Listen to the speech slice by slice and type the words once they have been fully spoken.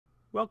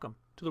Welcome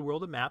to the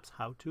World of Maps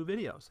how-to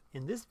videos.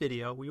 In this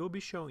video, we will be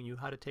showing you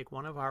how to take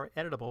one of our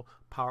editable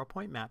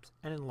PowerPoint maps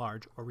and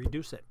enlarge or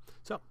reduce it.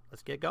 So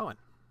let's get going.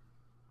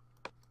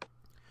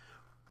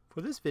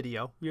 For this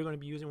video, we are going to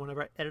be using one of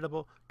our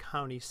editable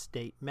county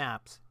state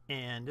maps,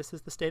 and this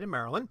is the state of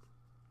Maryland.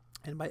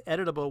 And by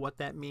editable, what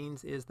that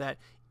means is that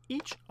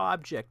each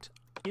object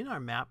in our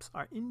maps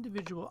are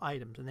individual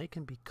items, and they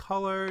can be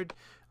colored,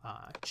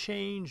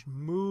 changed,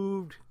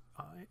 moved,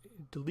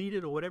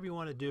 deleted, or whatever you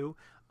want to do.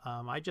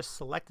 I just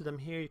selected them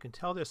here. You can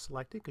tell they're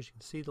selected because you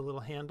can see the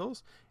little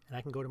handles, and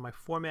I can go to my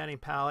formatting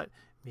palette.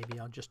 Maybe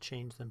I'll just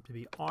change them to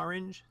be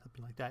orange,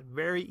 something like that.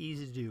 Very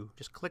easy to do.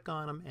 Just click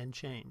on them and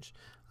change.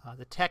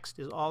 The text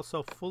is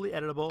also fully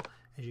editable.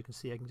 As you can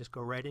see, I can just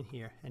go right in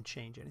here and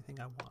change anything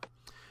I want.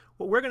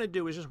 What we're going to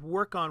do is just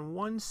work on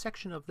one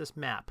section of this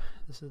map.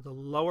 This is the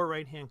lower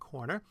right-hand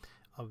corner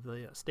of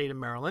the state of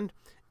Maryland.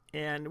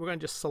 And we're going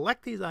to just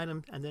select these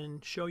items and then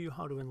show you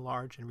how to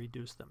enlarge and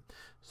reduce them.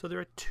 So there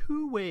are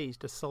two ways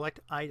to select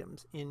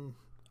items in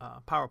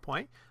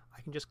PowerPoint.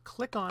 I can just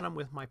click on them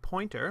with my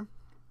pointer,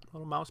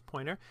 little mouse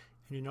pointer,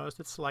 and you notice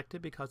it's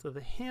selected because of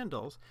the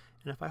handles.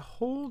 And if I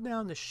hold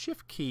down the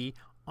Shift key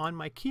on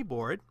my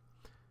keyboard,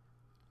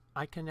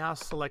 I can now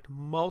select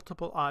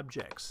multiple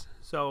objects.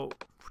 So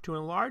to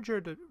enlarge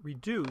or to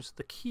reduce,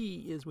 the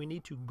key is we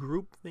need to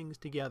group things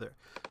together.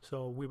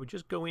 So we would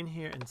just go in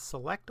here and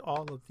select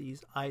all of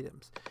these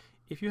items.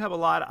 If you have a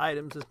lot of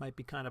items, this might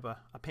be kind of a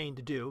pain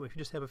to do. If you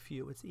just have a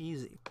few, it's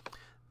easy.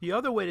 The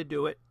other way to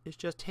do it is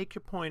just take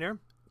your pointer,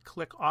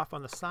 click off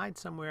on the side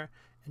somewhere,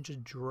 and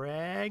just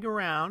drag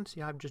around.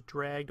 See how I've just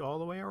dragged all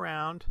the way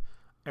around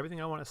everything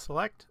I want to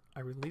select.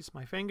 I release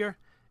my finger,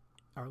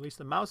 I release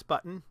the mouse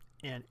button,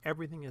 and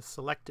everything is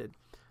selected.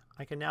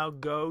 I can now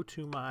go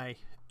to my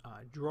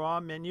draw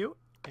menu,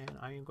 and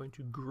I am going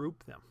to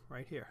group them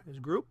right here. There's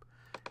group,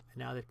 and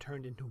now they've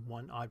turned into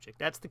one object.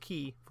 That's the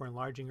key for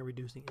enlarging or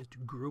reducing, is to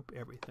group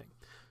everything.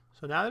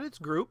 So now that it's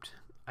grouped,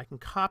 I can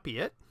copy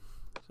it.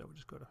 So we'll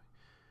just go to,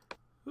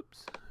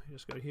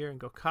 just go here and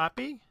go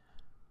copy.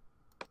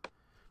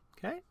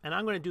 Okay, and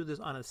I'm going to do this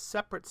on a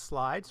separate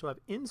slide. So I've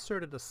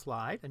inserted a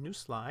slide, a new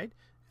slide,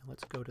 and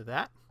let's go to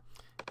that.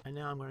 And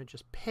now I'm going to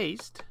just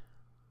paste.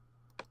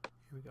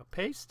 Here we go,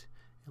 paste,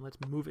 and let's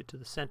move it to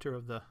the center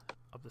of the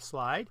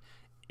slide.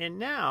 And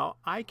now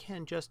I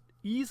can just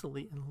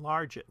easily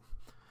enlarge it.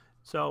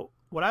 So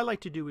what I like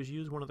to do is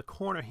use one of the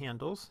corner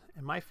handles,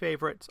 and my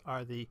favorites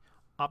are the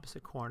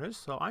opposite corners.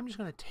 So I'm just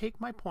going to take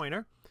my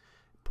pointer,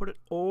 put it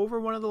over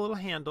one of the little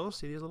handles.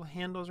 See these little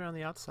handles are on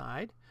the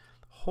outside.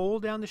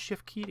 Hold down the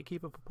Shift key to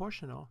keep it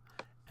proportional,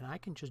 and I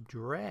can just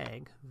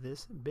drag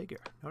this bigger.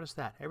 Notice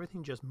that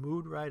everything just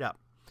moved right up.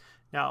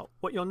 Now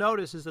what you'll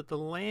notice is that the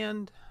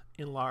land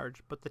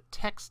enlarged, but the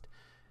text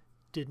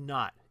did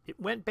not. It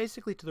went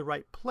basically to the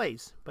right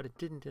place, but it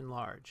didn't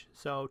enlarge.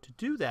 So to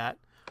do that,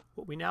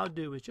 what we now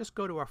do is just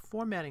go to our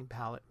formatting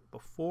palette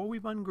before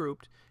we've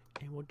ungrouped,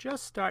 and we'll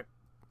just start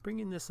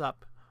bringing this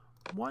up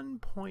one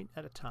point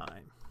at a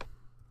time.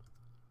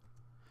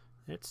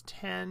 It's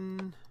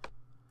 10.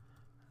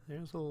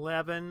 There's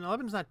 11.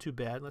 11's not too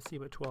bad. Let's see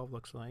what 12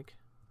 looks like.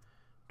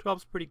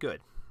 12's pretty good.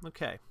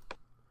 Okay.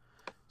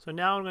 So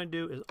now what I'm going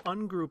to do is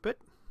ungroup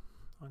it.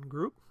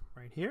 Ungroup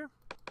right here.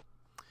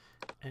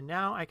 And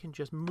now I can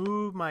just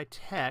move my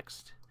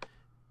text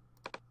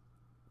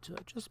so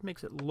it just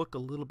makes it look a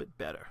little bit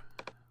better.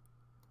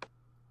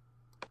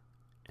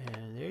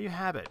 And there you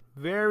have it.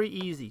 Very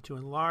easy to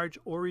enlarge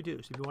or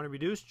reduce. If you want to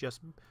reduce,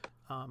 just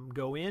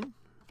go in.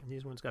 And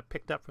these ones got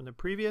picked up from the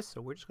previous,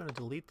 so we're just going to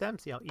delete them.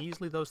 See how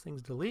easily those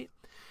things delete.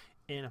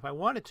 And if I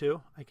wanted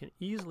to, I can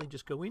easily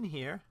just go in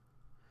here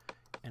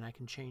and I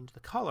can change the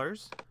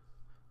colors.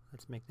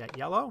 Let's make that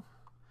yellow,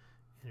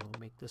 and we'll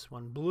make this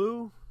one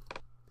blue.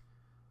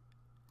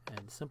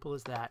 And simple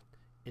as that,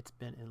 it's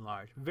been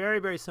enlarged. Very,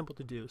 very simple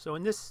to do. So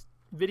in this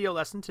video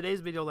lesson,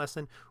 today's video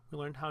lesson, we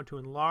learned how to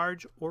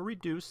enlarge or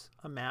reduce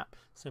a map.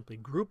 Simply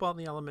group all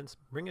the elements,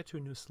 bring it to a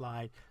new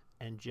slide,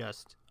 and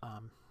just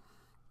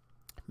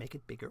make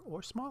it bigger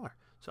or smaller.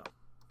 So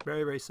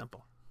very, very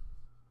simple.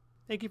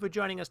 Thank you for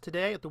joining us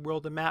today at the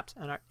World of Maps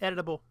and our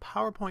editable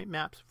PowerPoint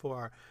maps for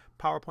our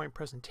PowerPoint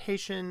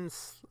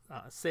presentations,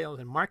 sales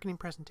and marketing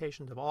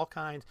presentations of all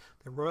kinds.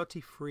 They're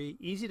royalty-free,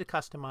 easy to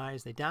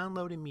customize. They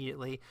download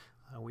immediately.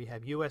 We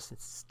have U.S. and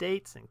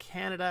states and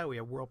Canada. We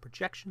have world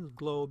projections,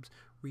 globes,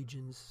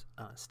 regions,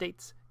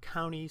 states,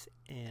 counties,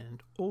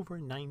 and over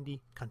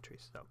 90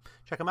 countries. So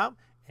check them out,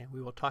 and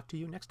we will talk to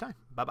you next time.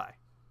 Bye-bye.